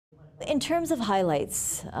In terms of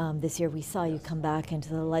highlights, this year we saw you come back into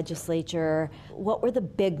the legislature. What were the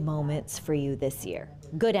big moments for you this year,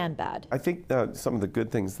 good and bad? I think some of the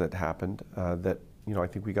good things that happened, I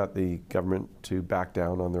think we got the government to back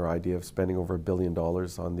down on their idea of spending over $1 billion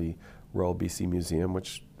on the Royal BC Museum,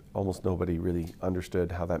 which almost nobody really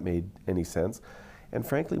understood how that made any sense. And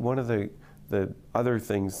frankly, one of the other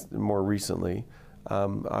things more recently,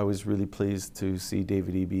 I was really pleased to see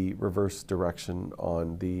David Eby reverse direction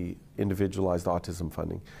on the individualized autism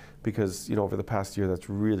funding, because over the past year that's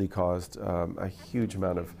really caused a huge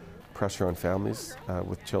amount of pressure on families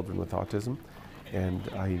with children with autism. And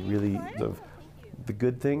the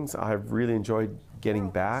good things, I've really enjoyed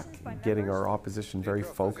getting back, getting our opposition very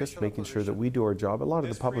focused, making sure that we do our job. A lot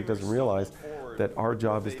of the public doesn't realize that our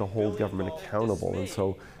job is to hold government accountable, and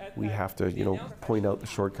so we have to point out the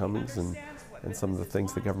shortcomings and some of the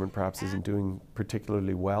things the government perhaps isn't doing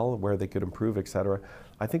particularly well, where they could improve, etc.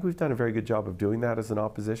 I think we've done a very good job of doing that as an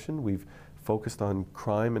opposition. We've focused on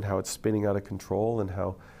crime and how it's spinning out of control, and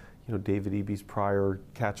how David Eby's prior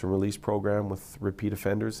catch and release program with repeat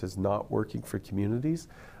offenders is not working for communities.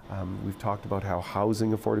 We've talked about how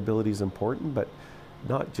housing affordability is important, but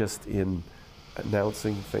not just in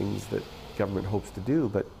announcing things that government hopes to do,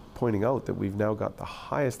 but pointing out that we've now got the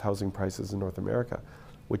highest housing prices in North America,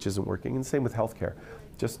 which isn't working. And same with healthcare.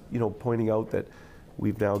 Just pointing out that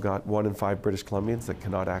we've now got 1 in 5 British Columbians that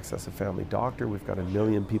cannot access a family doctor. We've got 1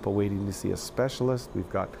 million people waiting to see a specialist. We've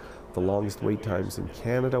got the longest wait times in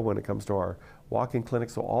Canada when it comes to our walk-in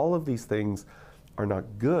clinics. So all of these things are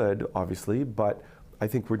not good, obviously, but I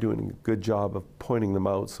think we're doing a good job of pointing them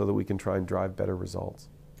out so that we can try and drive better results.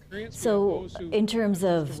 So in terms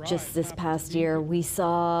of just this past year, we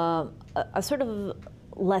saw a sort of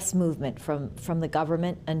less movement from the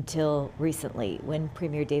government until recently when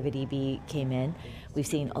Premier David Eby came in. We've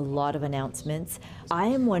seen a lot of announcements. I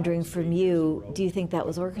am wondering from you, do you think that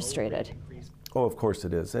was orchestrated? Oh, of course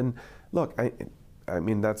it is. And look, I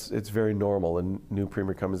mean, it's very normal. A new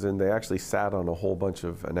premier comes in, they actually sat on a whole bunch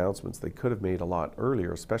of announcements they could have made a lot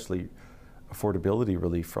earlier, especially affordability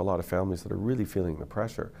relief for a lot of families that are really feeling the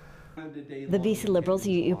pressure. The BC Liberals,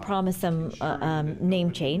 you promised them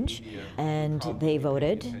name change, and they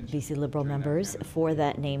voted, BC Liberal members, for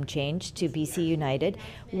that name change to BC United.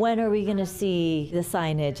 When are we going to see the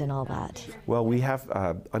signage and all that? Well, we have,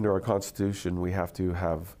 under our Constitution, we have to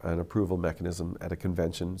have an approval mechanism at a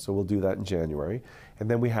convention, so we'll do that in January. And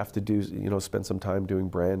then we have to spend some time doing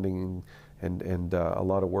branding and a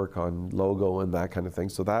lot of work on logo and that kind of thing.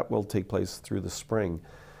 So that will take place through the spring.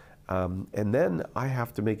 And then I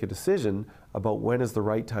have to make a decision about when is the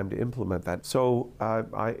right time to implement that. So,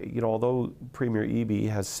 although Premier Eby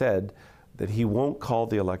has said that he won't call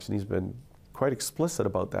the election, he's been quite explicit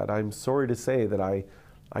about that. I'm sorry to say that I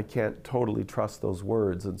can't totally trust those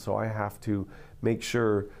words, and so I have to make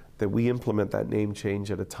sure that we implement that name change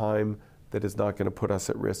at a time that is not going to put us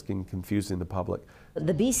at risk in confusing the public.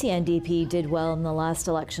 The BC NDP did well in the last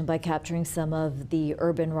election by capturing some of the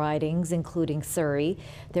urban ridings, including Surrey.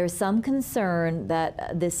 There's some concern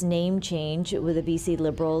that this name change with the BC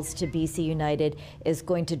Liberals to BC United is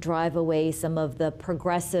going to drive away some of the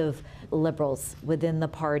progressive Liberals within the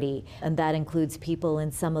party, and that includes people in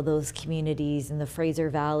some of those communities in the Fraser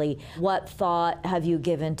Valley. What thought have you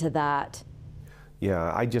given to that?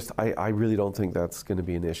 Yeah, I really don't think that's going to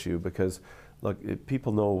be an issue, because look,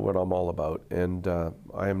 people know what I'm all about, and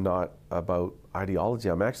I am not about ideology.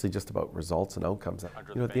 I'm actually just about results and outcomes.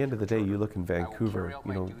 At the end of the day, you look in Vancouver,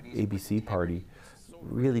 ABC Party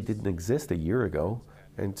really didn't exist a year ago,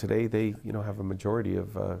 and today they have a majority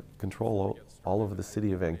of control all over the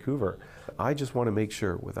city of Vancouver. I just want to make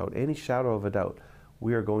sure, without any shadow of a doubt,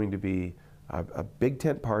 we are going to be a big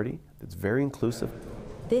tent party that's very inclusive.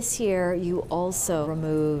 This year, you also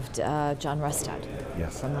removed John Rustad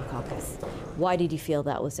from the caucus. Why did you feel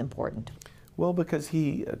that was important? Well, because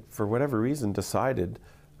he, for whatever reason, decided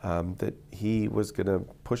that he was going to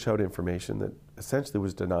push out information that essentially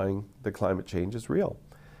was denying that climate change is real.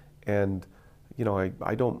 And,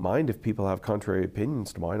 I don't mind if people have contrary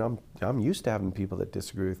opinions to mine. I'm used to having people that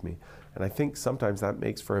disagree with me. And I think sometimes that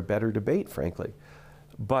makes for a better debate, frankly.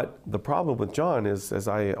 But the problem with John is, as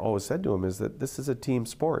I always said to him, is that this is a team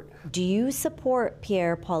sport. Do you support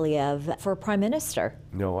Pierre Poilievre for Prime Minister?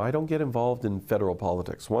 No, I don't get involved in federal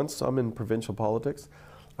politics. Once I'm in provincial politics,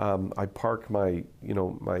 I park my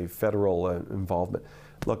federal involvement.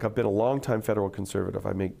 Look, I've been a long-time federal conservative.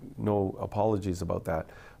 I make no apologies about that.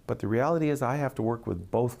 But the reality is I have to work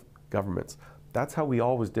with both governments. That's how we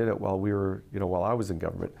always did it while I was in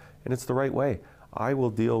government. And it's the right way. I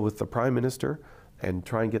will deal with the Prime Minister and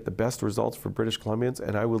try and get the best results for British Columbians,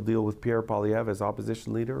 and I will deal with Pierre Poilievre as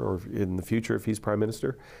opposition leader, or in the future if he's Prime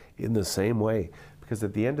Minister, in the same way. Because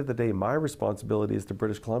at the end of the day, my responsibility is to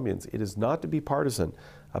British Columbians. It is not to be partisan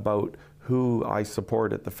about who I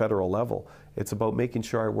support at the federal level. It's about making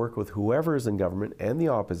sure I work with whoever is in government and the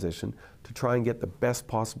opposition to try and get the best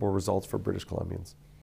possible results for British Columbians.